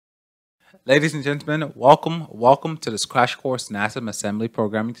Ladies and gentlemen, welcome to this crash course Nasm Assembly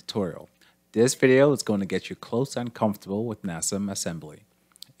programming tutorial. This video is going to get you close and comfortable with Nasm Assembly.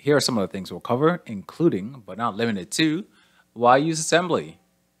 Here are some of the things we'll cover, including, but not limited to, why use assembly?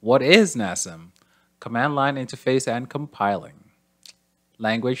 What is Nasm? Command line interface and compiling.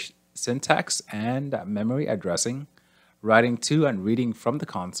 Language syntax and memory addressing. Writing to and reading from the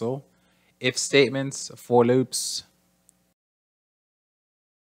console. If statements, for loops,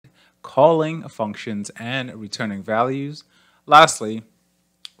 calling functions and returning values. Lastly,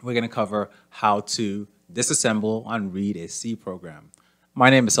 we're going to cover how to disassemble and read a C program. My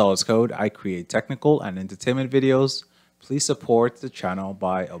name is Solid Code. I create technical and entertainment videos. Please support the channel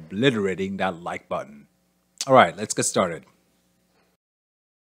by obliterating that like button. All right, let's get started.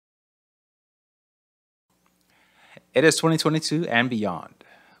 It is 2022 and beyond.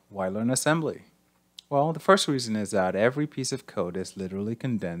 Why learn assembly? Well, the first reason is that every piece of code is literally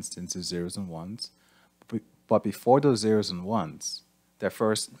condensed into zeros and ones, but before those zeros and ones, they're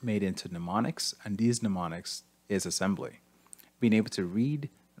first made into mnemonics, and these mnemonics is assembly. Being able to read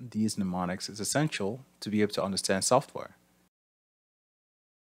these mnemonics is essential to be able to understand software.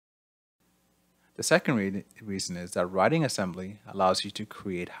 The second reason is that writing assembly allows you to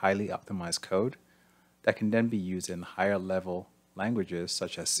create highly optimized code that can then be used in higher level languages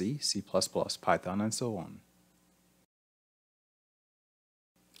such as C, C++, Python, and so on.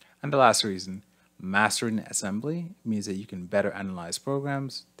 And the last reason, mastering assembly means that you can better analyze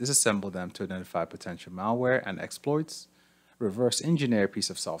programs, disassemble them to identify potential malware and exploits, reverse engineer a piece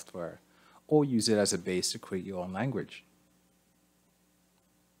of software, or use it as a base to create your own language.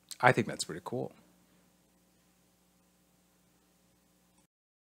 I think that's pretty cool.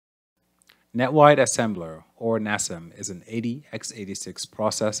 NetWide Assembler, or Nasm, is an 80x86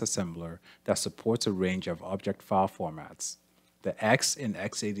 process assembler that supports a range of object file formats. The X in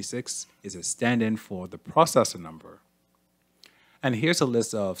x86 is a stand-in for the processor number. And here's a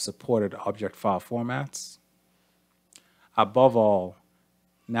list of supported object file formats. Above all,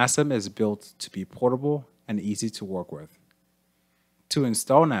 Nasm is built to be portable and easy to work with. To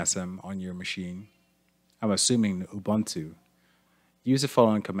install Nasm on your machine, I'm assuming Ubuntu, use the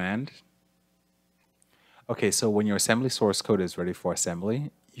following command. Okay, so when your assembly source code is ready for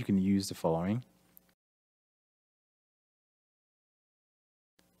assembly, you can use the following,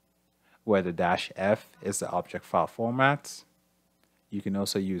 where the -f is the object file format. You can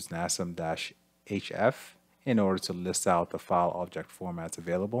also use nasm-hf in order to list out the file object formats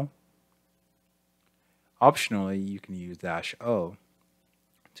available. Optionally, you can use -o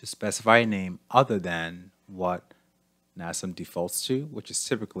to specify a name other than what Nasm defaults to, which is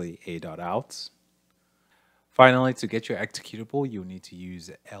typically a.out. Finally, to get your executable, you'll need to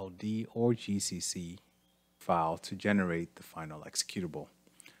use LD or GCC file to generate the final executable.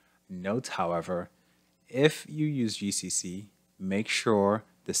 Note, however, if you use GCC, make sure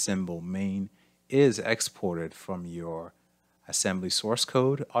the symbol main is exported from your assembly source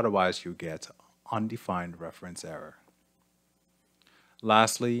code, otherwise you get undefined reference error.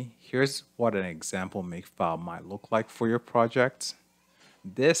 Lastly, here's what an example makefile might look like for your project.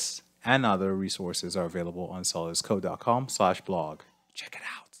 This and other resources are available on solidscode.com/blog. Check it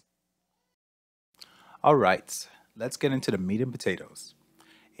out. All right, let's get into the meat and potatoes.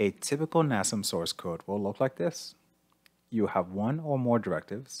 A typical Nasm source code will look like this. You have one or more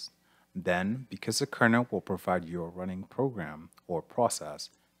directives. Then, because the kernel will provide your running program or process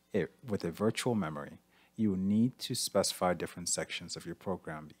with a virtual memory, you will need to specify different sections of your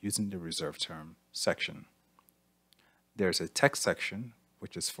program using the reserved term section. There's a text section,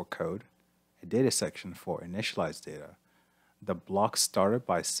 which is for code, a data section for initialized data, the block started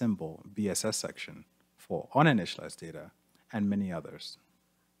by symbol BSS section for uninitialized data, and many others.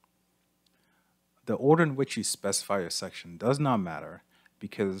 The order in which you specify your section does not matter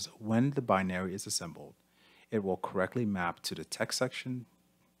because when the binary is assembled, it will correctly map to the text section,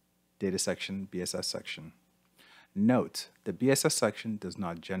 data section, BSS section. Note, the BSS section does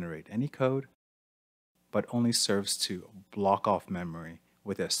not generate any code, but only serves to block off memory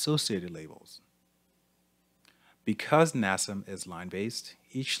with associated labels. Because Nasm is line-based,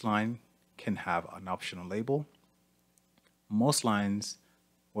 each line can have an optional label. Most lines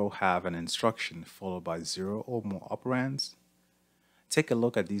will have an instruction followed by 0 or more operands. Take a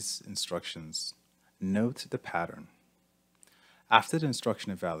look at these instructions. Note the pattern. After the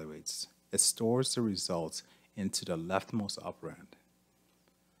instruction evaluates, it stores the results into the leftmost operand.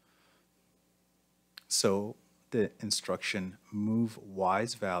 So the instruction move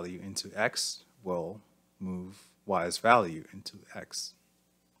y's value into x will move y's value into x.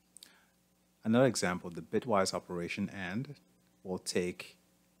 Another example, the bitwise operation AND will take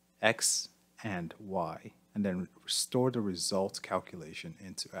x and y, and then store the result calculation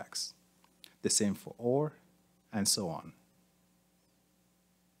into x. The same for OR, and so on.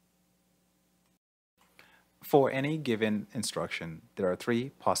 For any given instruction, there are three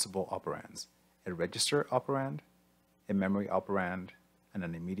possible operands: a register operand, a memory operand, and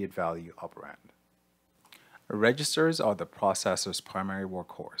an immediate value operand. Registers are the processor's primary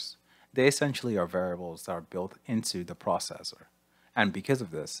workhorse. They essentially are variables that are built into the processor, and because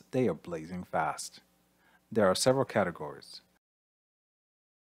of this, they are blazing fast. There are several categories: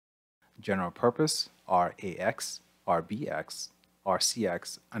 general purpose, RAX, RBX,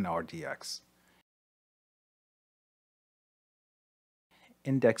 RCX, and RDX.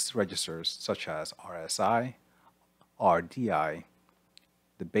 Index registers such as RSI, RDI,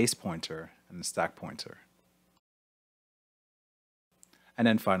 the base pointer, and the stack pointer. And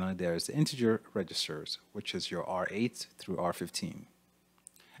then finally, there's the integer registers, which is your R8 through R15.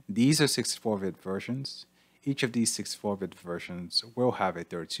 These are 64-bit versions. Each of these 64-bit versions will have a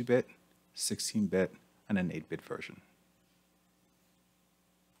 32-bit, 16-bit, and an 8-bit version.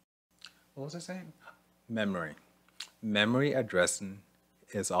 What was I saying? Memory. Memory addressing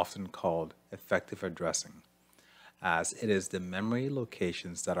is often called effective addressing, as it is the memory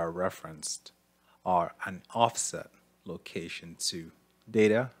locations that are referenced are an offset location to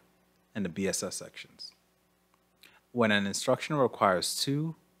data and the BSS sections. When an instruction requires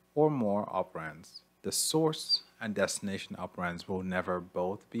two or more operands, the source and destination operands will never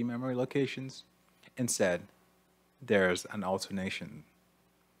both be memory locations. Instead, there's an alternation.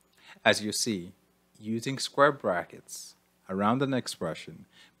 As you see, using square brackets around an expression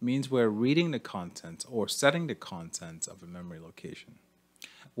means we're reading the contents or setting the contents of a memory location.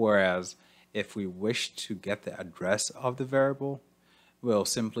 Whereas if we wish to get the address of the variable, we'll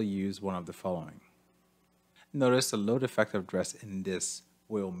simply use one of the following. Notice the load effective address in this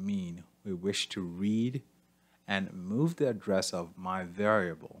will mean we wish to read and move the address of my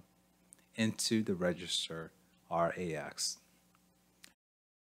variable into the register RAX.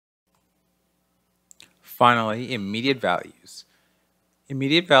 Finally, immediate values.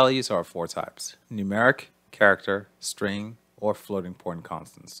 Immediate values are four types: numeric, character, string, or floating point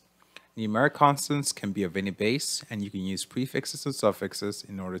constants. Numeric constants can be of any base, and you can use prefixes and suffixes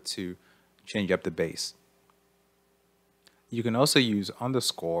in order to change up the base. You can also use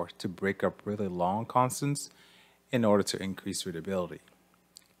underscore to break up really long constants in order to increase readability.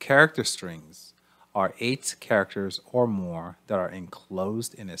 Character strings are 8 characters or more that are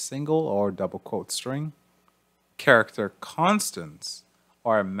enclosed in a single or double quote string. Character constants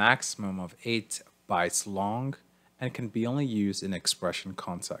are a maximum of 8 bytes long and can be only used in expression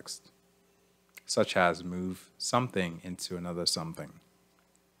context, such as move something into another something.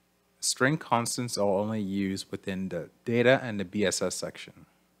 String constants are only used within the data and the BSS section.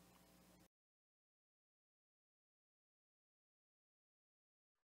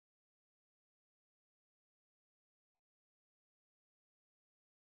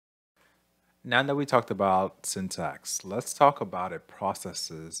 Now that we talked about syntax, let's talk about a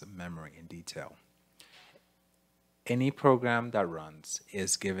process's memory in detail. Any program that runs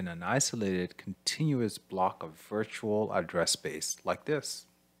is given an isolated continuous block of virtual address space like this.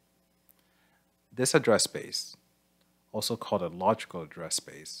 This address space, also called a logical address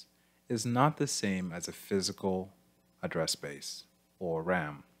space, is not the same as a physical address space, or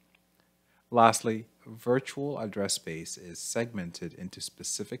RAM. Lastly, virtual address space is segmented into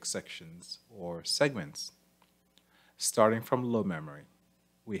specific sections or segments. Starting from low memory,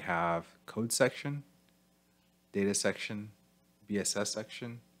 we have code section, data section, BSS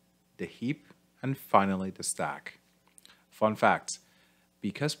section, the heap, and finally the stack. Fun fact,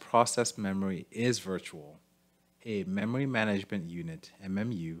 because process memory is virtual, a memory management unit,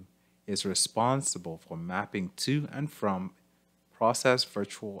 MMU, is responsible for mapping to and from process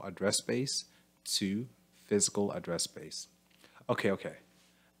virtual address space to physical address space. Okay,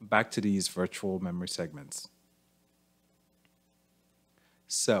 back to these virtual memory segments.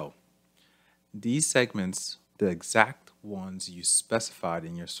 So, these segments, the exact ones you specified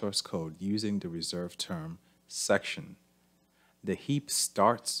in your source code using the reserved term section. The heap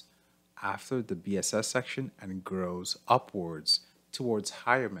starts after the BSS section and grows upwards towards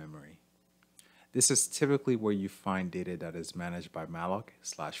higher memory. This is typically where you find data that is managed by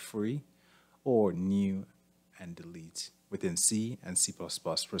malloc/free or new and delete within C and C++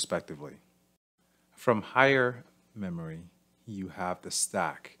 respectively. From higher memory, you have the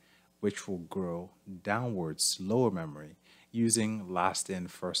stack, which will grow downwards to lower memory using last in,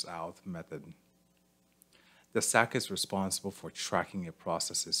 first out method. The stack is responsible for tracking a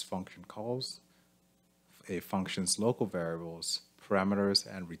process's function calls, a function's local variables, parameters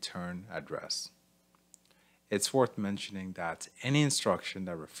and return address. It's worth mentioning that any instruction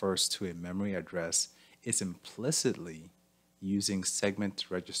that refers to a memory address is implicitly using segment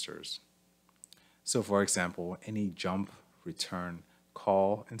registers. So for example, any jump, return,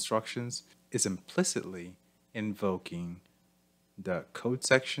 call instructions is implicitly invoking the code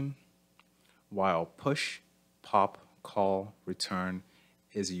section, while push, pop, call, return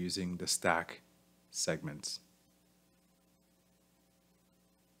is using the stack segments.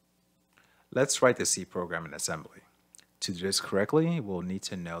 Let's write the C program in assembly. To do this correctly, we'll need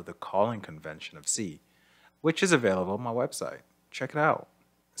to know the calling convention of C, which is available on my website. Check it out.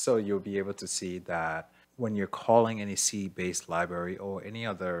 So you'll be able to see that when you're calling any C-based library or any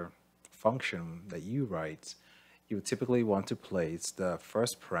other function that you write, you would typically want to place the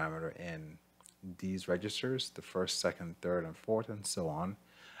first parameter in these registers, the first, second, third, and fourth, and so on.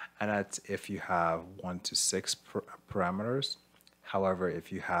 And that's if you have 1 to 6 parameters. However,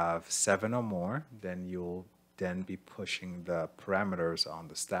 if you have 7 or more, then you'll then be pushing the parameters on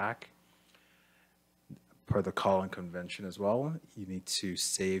the stack. Per the calling convention as well, you need to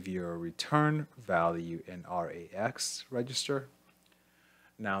save your return value in RAX register.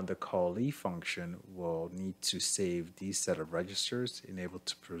 Now the callee function will need to save these set of registers in able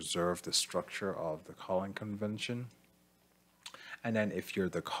to preserve the structure of the calling convention. And then if you're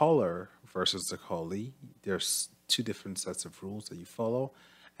the caller versus the callee, there's two different sets of rules that you follow,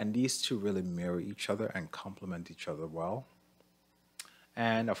 and these two really mirror each other and complement each other well.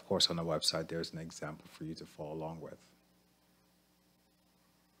 And of course on the website there's an example for you to follow along with.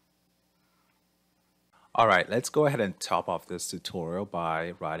 Alright, let's go ahead and top off this tutorial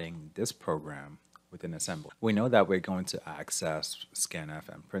by writing this program within Assembly. We know that we're going to access scanf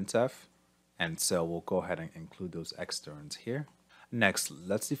and printf, and so we'll go ahead and include those externs here. Next,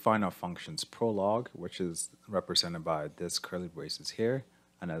 let's define our function's prologue, which is represented by this curly braces here,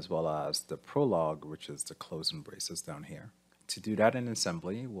 and as well as the prologue, which is the closing braces down here. To do that in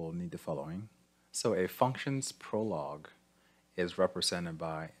assembly, we'll need the following. So a function's prologue is represented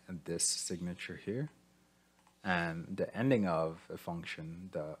by this signature here, and the ending of a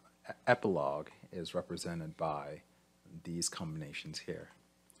function, the epilogue, is represented by these combinations here.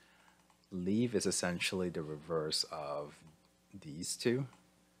 Leave is essentially the reverse of these two,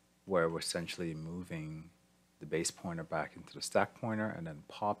 where we're essentially moving the base pointer back into the stack pointer and then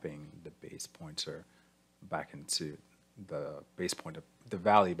popping the base pointer back into the base pointer, the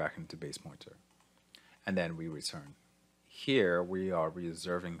value back into base pointer, and then we return. Here we are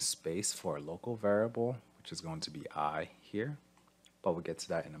reserving space for a local variable, which is going to be I here, but we'll get to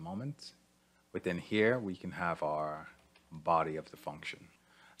that in a moment. Within here we can have our body of the function.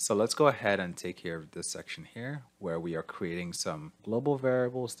 So let's go ahead and take care of this section here, where we are creating some global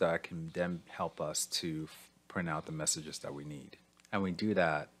variables that can then help us to print out the messages that we need. And we do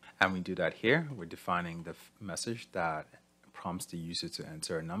that here. We're defining the message that prompts the user to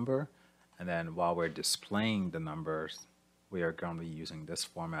enter a number, and then while we're displaying the numbers, we are going to be using this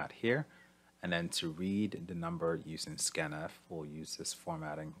format here. And then to read the number using scanf, we'll use this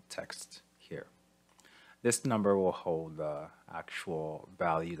formatting text here. This number will hold the actual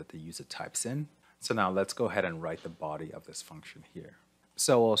value that the user types in. So now let's go ahead and write the body of this function here.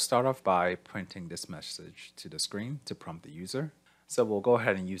 So we'll start off by printing this message to the screen to prompt the user. So we'll go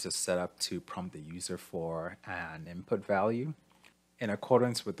ahead and use a setup to prompt the user for an input value. In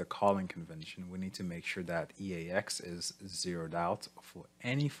accordance with the calling convention, we need to make sure that EAX is zeroed out for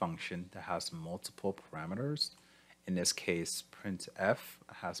any function that has multiple parameters. In this case, printf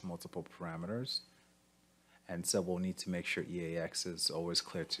has multiple parameters. And so we'll need to make sure EAX is always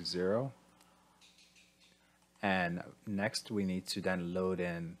clear to 0. And next we need to then load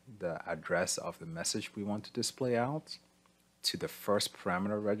in the address of the message we want to display out to the first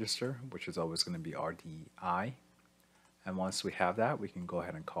parameter register, which is always going to be RDI. And once we have that, we can go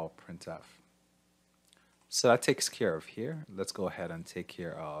ahead and call printf. So that takes care of here. Let's go ahead and take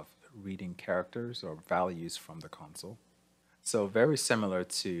care of reading characters or values from the console. So very similar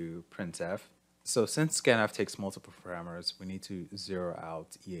to printf. So since scanf takes multiple parameters, we need to zero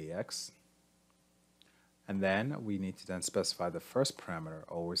out EAX. And then we need to then specify the first parameter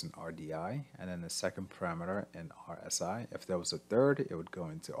always in RDI, and then the second parameter in RSI. If there was a third, it would go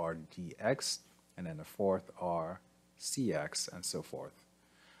into RDX, and then the fourth RCX, and so forth.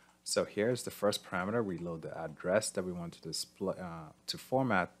 So here's the first parameter. We load the address that we want to display to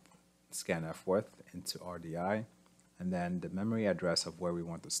format scanf with into RDI, and then the memory address of where we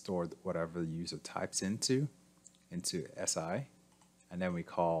want to store whatever the user types into SI, and then we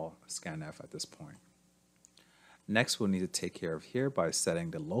call scanf at this point. Next, we'll need to take care of here by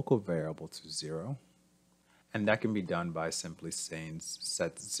setting the local variable to 0. And that can be done by simply saying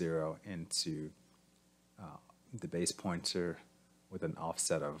set 0 into the base pointer with an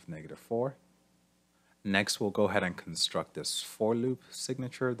offset of -4. Next, we'll go ahead and construct this for loop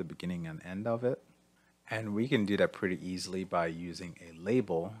signature, the beginning and end of it. And we can do that pretty easily by using a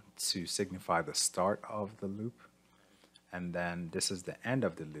label to signify the start of the loop. And then this is the end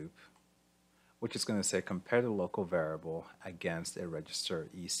of the loop, which is going to say compare the local variable against a register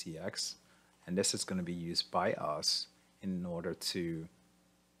ECX. And this is going to be used by us in order to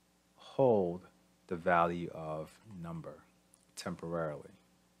hold the value of number temporarily.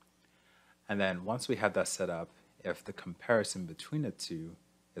 And then once we have that set up, if the comparison between the two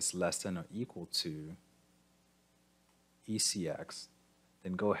is less than or equal to ECX,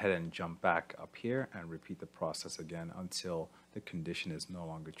 then go ahead and jump back up here and repeat the process again until the condition is no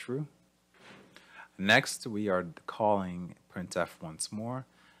longer true. Next, we are calling printf once more,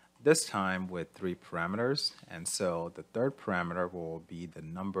 this time with 3 parameters. And so the third parameter will be the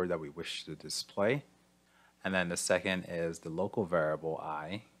number that we wish to display. And then the second is the local variable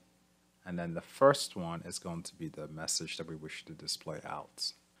I. And then the first one is going to be the message that we wish to display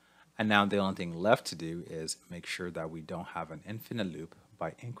out. And now the only thing left to do is make sure that we don't have an infinite loop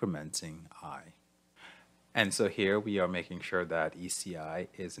by incrementing I. And so here we are making sure that ECI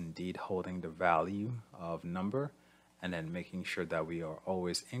is indeed holding the value of number, and then making sure that we are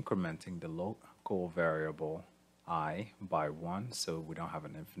always incrementing the local variable I by 1 so we don't have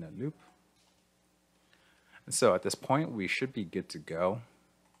an infinite loop. And so at this point we should be good to go.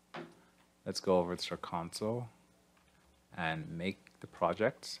 Let's go over to our console and make the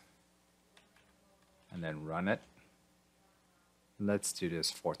project and then run it. Let's do this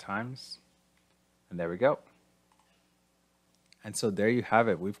 4 times. And there we go. And so there you have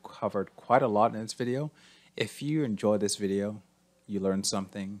it. We've covered quite a lot in this video. If you enjoyed this video, you learned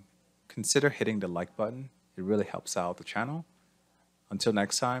something, consider hitting the like button. It really helps out the channel. Until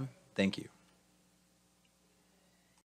next time, thank you.